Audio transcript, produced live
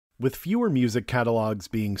With fewer music catalogs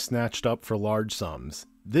being snatched up for large sums,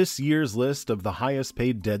 this year's list of the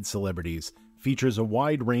highest-paid dead celebrities features a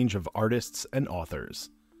wide range of artists and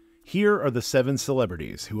authors. Here are the 7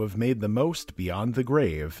 celebrities who have made the most beyond the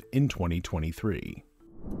grave in 2023.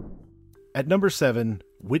 At number 7,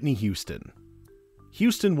 Whitney Houston.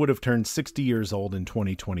 Houston would have turned 60 years old in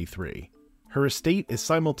 2023. Her estate is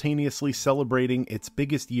simultaneously celebrating its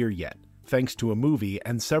biggest year yet, thanks to a movie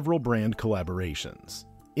and several brand collaborations.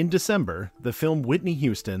 In December, the film Whitney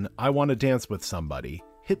Houston, I Want to Dance with Somebody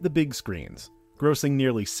hit the big screens, grossing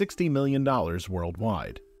nearly $60 million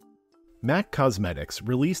worldwide. MAC Cosmetics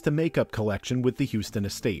released a makeup collection with the Houston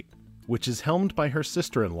estate, which is helmed by her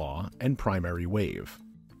sister-in-law and Primary Wave.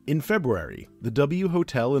 In February, the W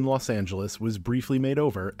Hotel in Los Angeles was briefly made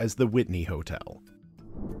over as the Whitney Hotel.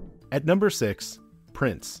 At number 6,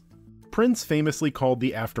 Prince. Prince famously called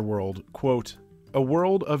the afterworld, quote, a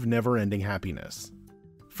world of never-ending happiness.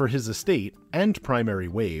 For his estate, and Primary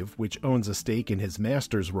Wave, which owns a stake in his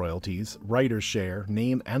master's royalties, writer's share,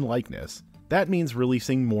 name, and likeness, that means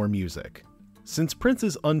releasing more music. Since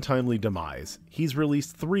Prince's untimely demise, he's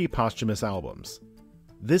released 3 posthumous albums.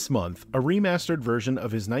 This month, a remastered version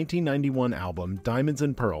of his 1991 album Diamonds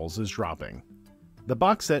and Pearls is dropping. The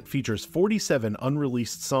box set features 47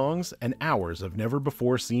 unreleased songs and hours of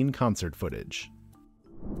never-before-seen concert footage.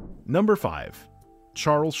 Number 5.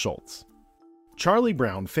 Charles Schulz. Charlie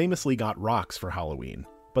Brown famously got rocks for Halloween,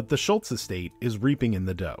 but the Schulz estate is reaping in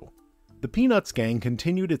the dough. The Peanuts gang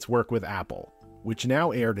continued its work with Apple, which now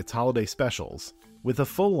aired its holiday specials, with a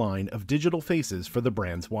full line of digital faces for the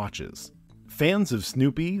brand's watches. Fans of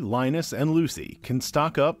Snoopy, Linus, and Lucy can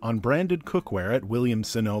stock up on branded cookware at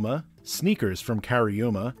Williams-Sonoma, sneakers from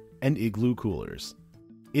Cariuma, and Igloo coolers.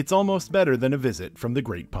 It's almost better than a visit from the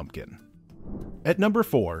Great Pumpkin. At number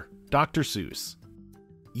 4, Dr. Seuss.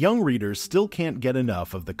 Young readers still can't get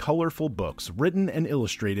enough of the colorful books written and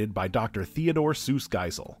illustrated by Dr. Theodore Seuss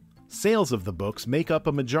Geisel. Sales of the books make up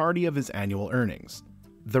a majority of his annual earnings.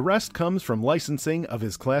 The rest comes from licensing of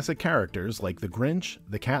his classic characters like the Grinch,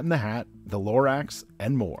 the Cat in the Hat, the Lorax,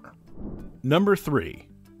 and more. Number 3.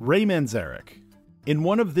 Ray Manzarek. In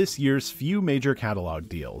one of this year's few major catalog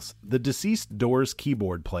deals, the deceased Doors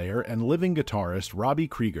keyboard player and living guitarist Robbie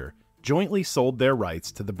Krieger jointly sold their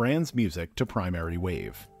rights to the brand's music to Primary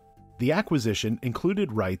Wave. The acquisition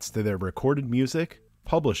included rights to their recorded music,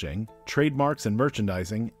 publishing, trademarks and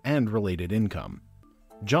merchandising, and related income.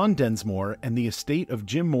 John Densmore and the estate of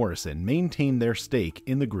Jim Morrison maintain their stake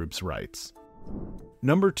in the group's rights.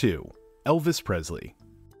 Number 2. Elvis Presley.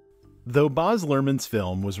 Though Baz Luhrmann's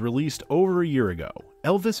film was released over a year ago,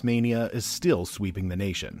 Elvis Mania is still sweeping the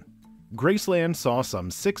nation. Graceland saw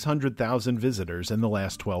some 600,000 visitors in the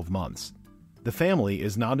last 12 months. The family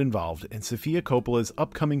is not involved in Sofia Coppola's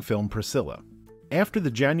upcoming film Priscilla. After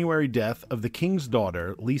the January death of the king's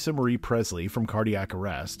daughter, Lisa Marie Presley, from cardiac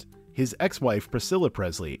arrest, his ex-wife Priscilla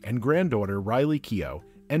Presley and granddaughter Riley Keough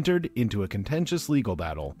entered into a contentious legal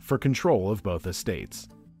battle for control of both estates.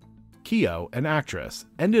 Keough, an actress,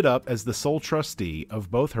 ended up as the sole trustee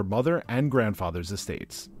of both her mother and grandfather's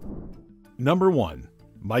estates. Number 1.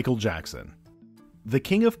 Michael Jackson. The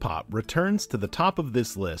King of Pop returns to the top of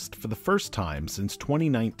this list for the first time since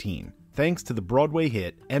 2019, thanks to the Broadway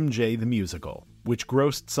hit MJ the Musical, which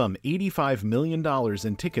grossed some $85 million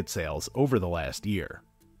in ticket sales over the last year.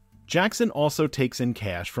 Jackson also takes in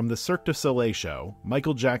cash from the Cirque du Soleil show,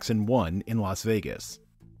 Michael Jackson 1 in Las Vegas.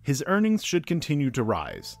 His earnings should continue to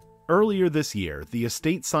rise. Earlier this year, the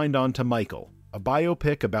estate signed on to Michael, a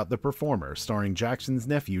biopic about the performer starring Jackson's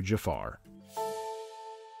nephew Jafar.